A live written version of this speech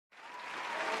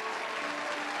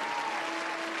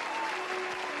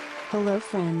Hello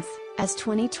friends, as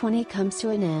 2020 comes to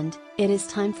an end, it is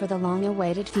time for the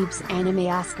long-awaited Phoebe's Anime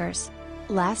Oscars.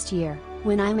 Last year,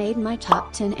 when I made my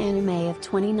top 10 anime of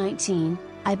 2019,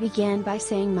 I began by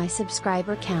saying my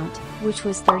subscriber count, which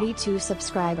was 32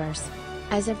 subscribers.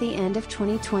 As of the end of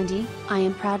 2020, I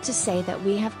am proud to say that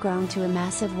we have grown to a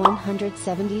massive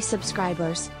 170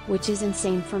 subscribers, which is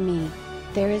insane for me.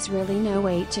 There is really no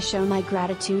way to show my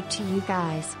gratitude to you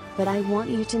guys, but I want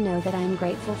you to know that I am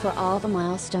grateful for all the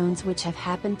milestones which have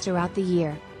happened throughout the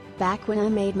year. Back when I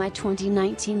made my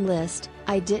 2019 list,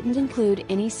 I didn't include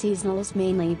any seasonals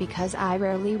mainly because I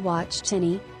rarely watched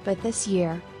any, but this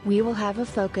year, we will have a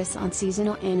focus on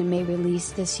seasonal anime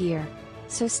released this year.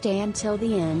 So stay until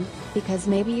the end, because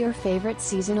maybe your favorite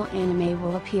seasonal anime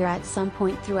will appear at some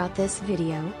point throughout this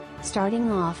video.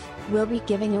 Starting off, we'll be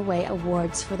giving away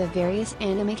awards for the various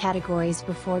anime categories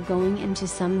before going into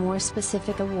some more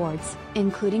specific awards,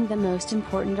 including the most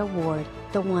important award,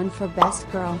 the one for Best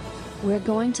Girl. We're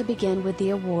going to begin with the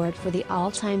award for the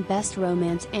all-time best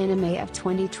romance anime of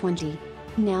 2020.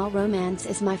 Now romance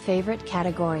is my favorite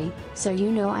category, so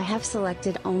you know I have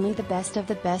selected only the best of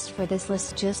the best for this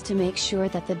list just to make sure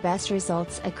that the best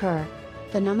results occur.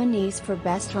 The nominees for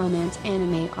Best Romance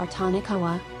Anime are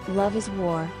Tanikawa, Love is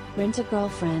War,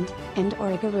 Rent-a-Girlfriend, and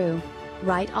Origaru.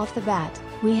 Right off the bat,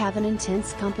 we have an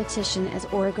intense competition as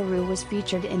Origaru was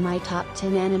featured in my top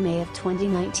 10 anime of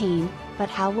 2019, but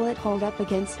how will it hold up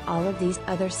against all of these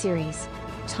other series?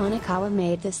 Tanikawa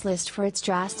made this list for its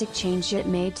drastic change it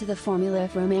made to the formula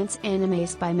of romance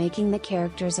animes by making the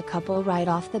characters a couple right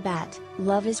off the bat.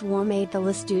 Love is War made the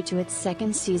list due to its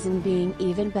second season being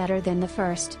even better than the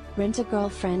first.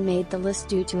 Rent-a-Girlfriend made the list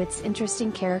due to its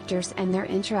interesting characters and their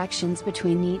interactions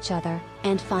between each other.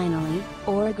 And finally,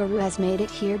 Origaru has made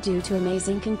it here due to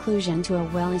amazing conclusion to a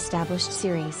well-established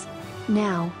series.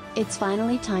 Now, it's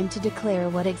finally time to declare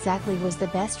what exactly was the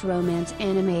best romance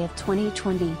anime of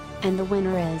 2020, and the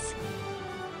winner is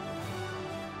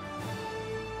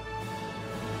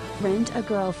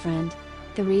Rent-a-Girlfriend.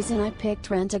 The reason I picked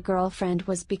Rent-a-Girlfriend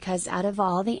was because out of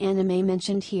all the anime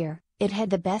mentioned here, it had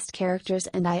the best characters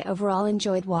and I overall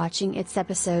enjoyed watching its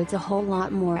episodes a whole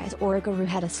lot more as Origaru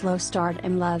had a slow start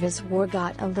and Love is War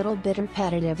got a little bit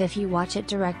repetitive if you watch it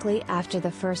directly after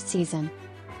the first season.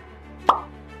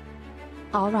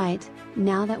 Alright,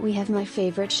 now that we have my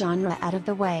favorite genre out of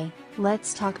the way,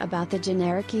 let's talk about the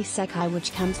generic isekai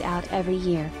which comes out every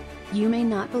year. You may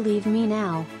not believe me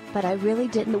now, but I really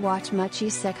didn't watch much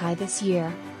isekai this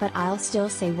year, but I'll still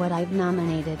say what I've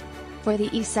nominated. For the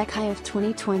isekai of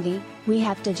 2020, we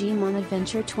have Digimon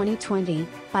Adventure 2020,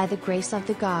 By the Grace of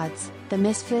the Gods, The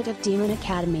Misfit of Demon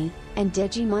Academy, and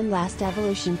Digimon Last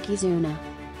Evolution Kizuna.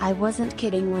 I wasn't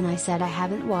kidding when I said I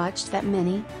haven't watched that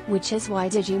many, which is why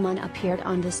Digimon appeared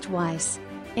on this twice.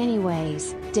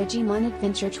 Anyways, Digimon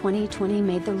Adventure 2020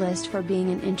 made the list for being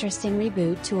an interesting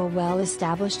reboot to a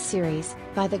well-established series.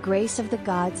 By the Grace of the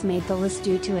Gods made the list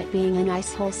due to it being a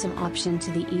nice wholesome option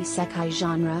to the isekai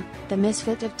genre, The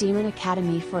Misfit of Demon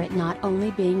Academy for it not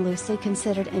only being loosely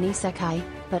considered an isekai,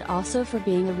 but also for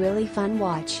being a really fun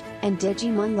watch, and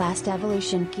Digimon Last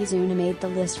Evolution Kizuna made the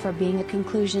list for being a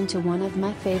conclusion to one of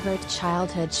my favorite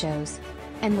childhood shows.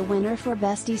 And the winner for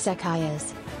Best Isekai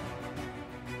is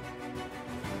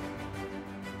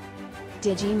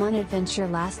Digimon Adventure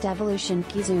Last Evolution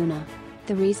Kizuna.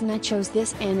 The reason I chose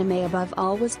this anime above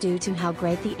all was due to how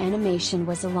great the animation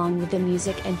was along with the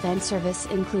music and fan service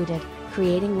included,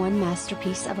 creating one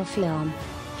masterpiece of a film.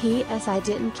 P.S. I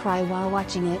didn't cry while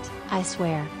watching it, I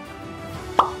swear.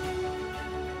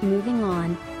 Moving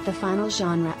on, the final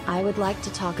genre I would like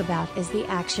to talk about is the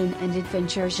action and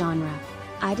adventure genre.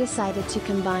 I decided to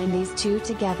combine these two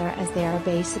together as they are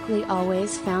basically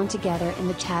always found together in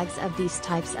the tags of these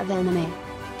types of anime.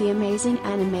 The amazing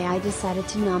anime I decided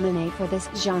to nominate for this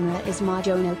genre is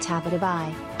Majo no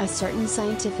Tabatabai, A Certain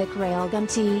Scientific Railgun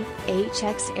T,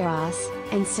 HX Eros,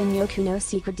 and Senyoku no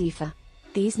Secret Diva.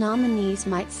 These nominees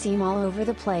might seem all over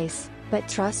the place, but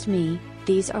trust me,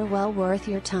 these are well worth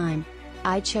your time.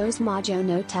 I chose Majo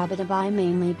no Tabatabai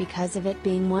mainly because of it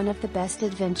being one of the best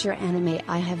adventure anime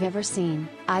I have ever seen.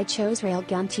 I chose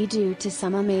Railgun T due to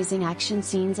some amazing action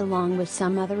scenes along with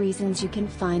some other reasons you can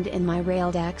find in my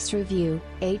Raildex review,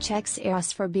 HX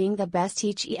Eros for being the best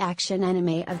ichi action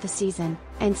anime of the season,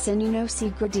 and Senyu no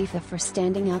Secret Diva for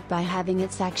standing out by having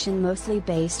its action mostly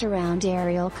based around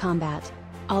aerial combat.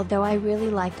 Although I really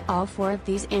liked all four of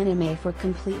these anime for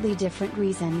completely different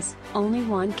reasons, only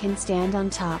one can stand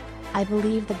on top. I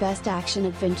believe the best action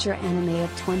adventure anime of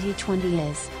 2020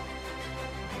 is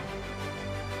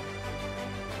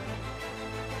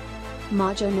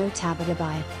Majo no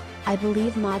Tabatabai. I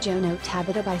believe Majo no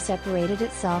Tabatabai separated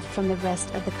itself from the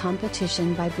rest of the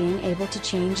competition by being able to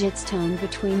change its tone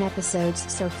between episodes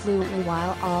so fluently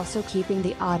while also keeping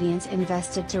the audience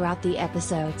invested throughout the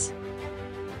episodes.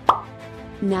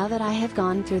 Now that I have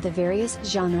gone through the various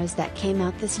genres that came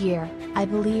out this year, I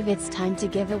believe it's time to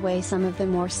give away some of the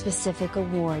more specific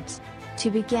awards.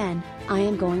 To begin, I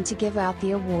am going to give out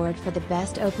the award for the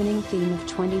best opening theme of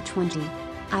 2020.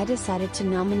 I decided to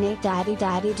nominate Daddy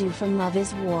Daddy Do from Love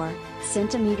is War,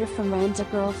 Centimeter from Rent a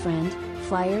Girlfriend,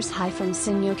 Flyers High from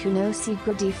Senyoku no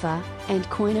Sigurdifa, and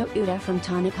Koino Uda from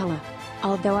Tanakawa.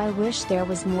 Although I wish there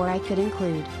was more I could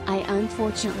include, I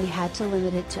unfortunately had to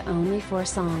limit it to only 4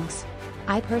 songs.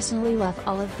 I personally love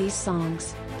all of these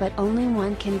songs, but only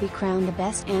one can be crowned the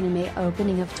best anime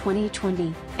opening of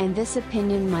 2020, and this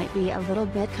opinion might be a little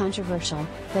bit controversial,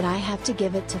 but I have to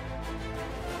give it to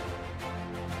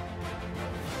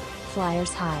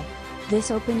Flyers High.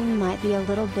 This opening might be a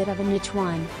little bit of a niche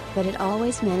one, but it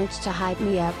always managed to hype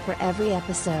me up for every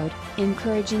episode,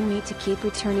 encouraging me to keep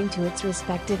returning to its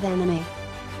respective anime.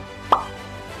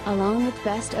 Along with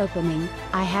Best Opening,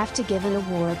 I have to give an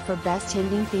award for Best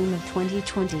Ending Theme of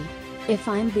 2020. If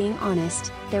I'm being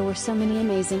honest, there were so many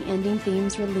amazing ending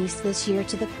themes released this year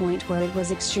to the point where it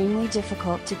was extremely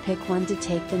difficult to pick one to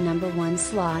take the #1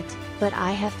 slot, but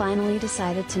I have finally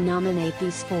decided to nominate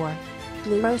these 4.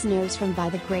 Blue Rose Nose from By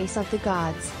the Grace of the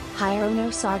Gods, Hiro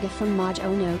no Saga from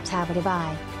Majo no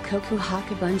Tabatabai, Koku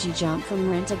Haka Bungee Jump from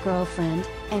Rent a Girlfriend,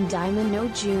 and Diamond no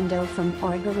Jundo from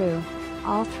Orgaru.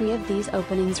 All 3 of these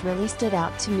openings really stood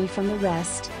out to me from the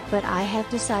rest, but I have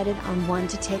decided on one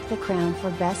to take the crown for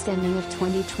best ending of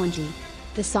 2020.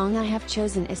 The song I have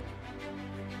chosen is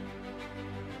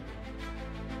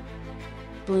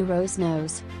Blue Rose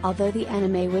Nose. Although the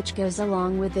anime which goes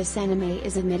along with this anime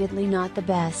is admittedly not the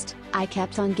best, I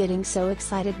kept on getting so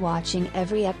excited watching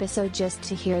every episode just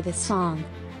to hear this song.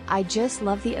 I just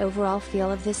love the overall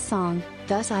feel of this song,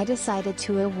 thus I decided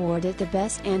to award it the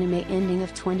best anime ending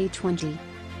of 2020.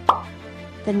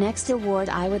 The next award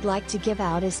I would like to give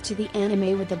out is to the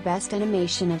anime with the best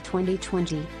animation of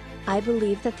 2020. I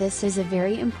believe that this is a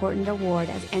very important award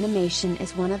as animation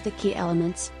is one of the key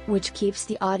elements, which keeps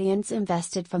the audience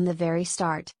invested from the very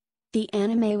start. The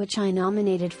anime which I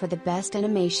nominated for the best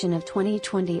animation of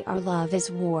 2020 are Love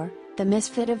is War, The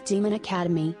Misfit of Demon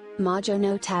Academy, Majo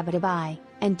no Tabatabai,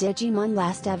 and Digimon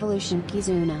Last Evolution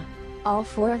Kizuna. All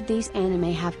 4 of these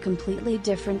anime have completely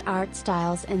different art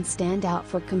styles and stand out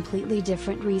for completely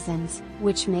different reasons,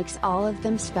 which makes all of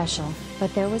them special,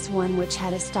 but there was one which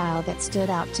had a style that stood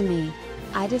out to me.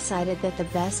 I decided that the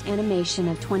best animation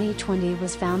of 2020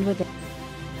 was found within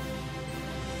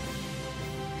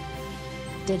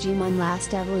Digimon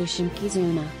Last Evolution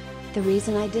Kizuna. The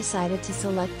reason I decided to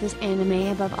select this anime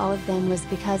above all of them was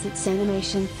because its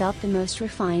animation felt the most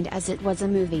refined as it was a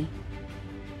movie.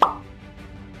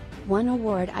 One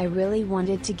award I really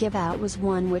wanted to give out was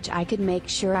one which I could make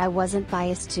sure I wasn't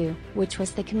biased to, which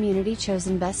was the community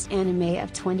chosen best anime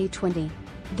of 2020.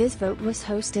 This vote was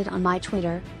hosted on my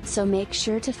Twitter, so make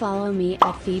sure to follow me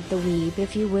at Feed the Weeb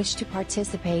if you wish to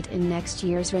participate in next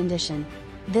year's rendition.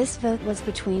 This vote was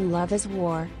between Love is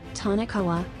War,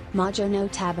 Tanakawa, Majo no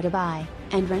Tabatabai,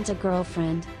 and Rent a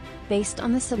Girlfriend. Based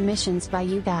on the submissions by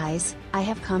you guys, I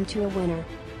have come to a winner.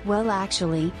 Well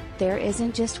actually, there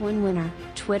isn't just one winner.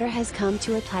 Twitter has come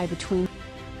to a tie between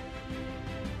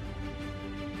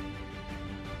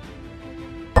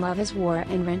Love is War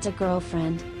and Rent a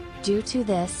Girlfriend. Due to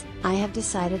this, I have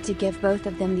decided to give both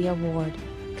of them the award.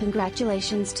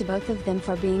 Congratulations to both of them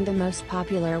for being the most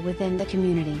popular within the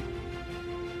community.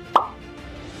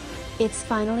 It's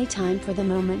finally time for the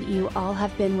moment you all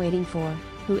have been waiting for.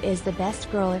 Who is the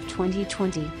best girl of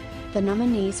 2020? The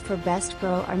nominees for Best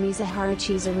Girl are Mizuharu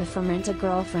Chizuru from Rent a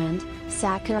Girlfriend,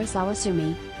 Sakura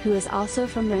Sawasumi, who is also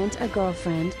from Rent a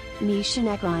Girlfriend, Misha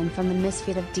Nekline from The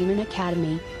Misfit of Demon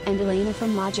Academy, and Elena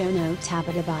from Majo no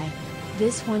Tabatabai.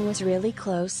 This one was really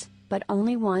close, but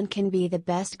only one can be the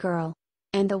best girl.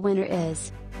 And the winner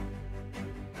is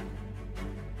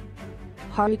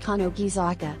Haruka no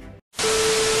Gizaka.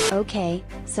 Okay,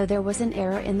 so there was an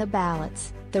error in the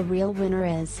ballots. The real winner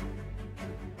is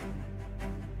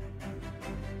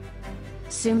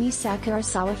Sumi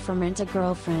Sakurasawa from Rent a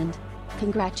Girlfriend.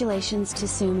 Congratulations to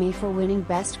Sumi for winning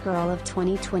Best Girl of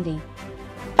 2020.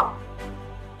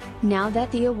 Now that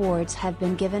the awards have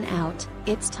been given out,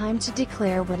 it's time to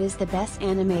declare what is the best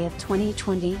anime of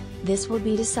 2020. This will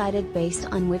be decided based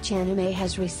on which anime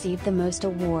has received the most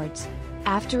awards.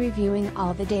 After reviewing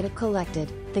all the data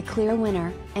collected, the clear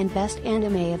winner, and best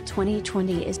anime of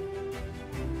 2020 is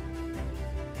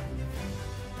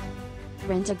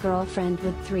Rent a Girlfriend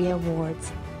with 3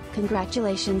 awards.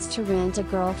 Congratulations to Rent a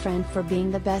Girlfriend for being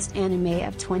the best anime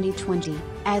of 2020.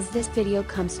 As this video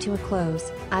comes to a close,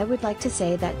 I would like to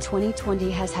say that 2020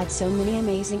 has had so many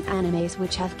amazing animes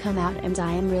which have come out, and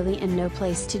I am really in no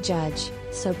place to judge,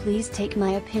 so please take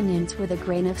my opinions with a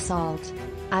grain of salt.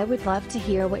 I would love to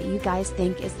hear what you guys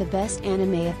think is the best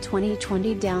anime of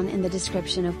 2020 down in the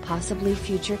description of possibly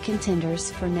future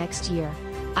contenders for next year.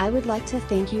 I would like to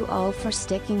thank you all for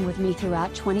sticking with me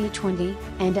throughout 2020,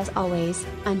 and as always,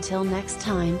 until next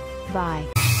time, bye.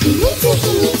 秘密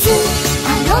秘密あ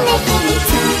のね秘密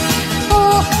を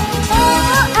あ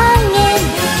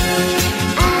げる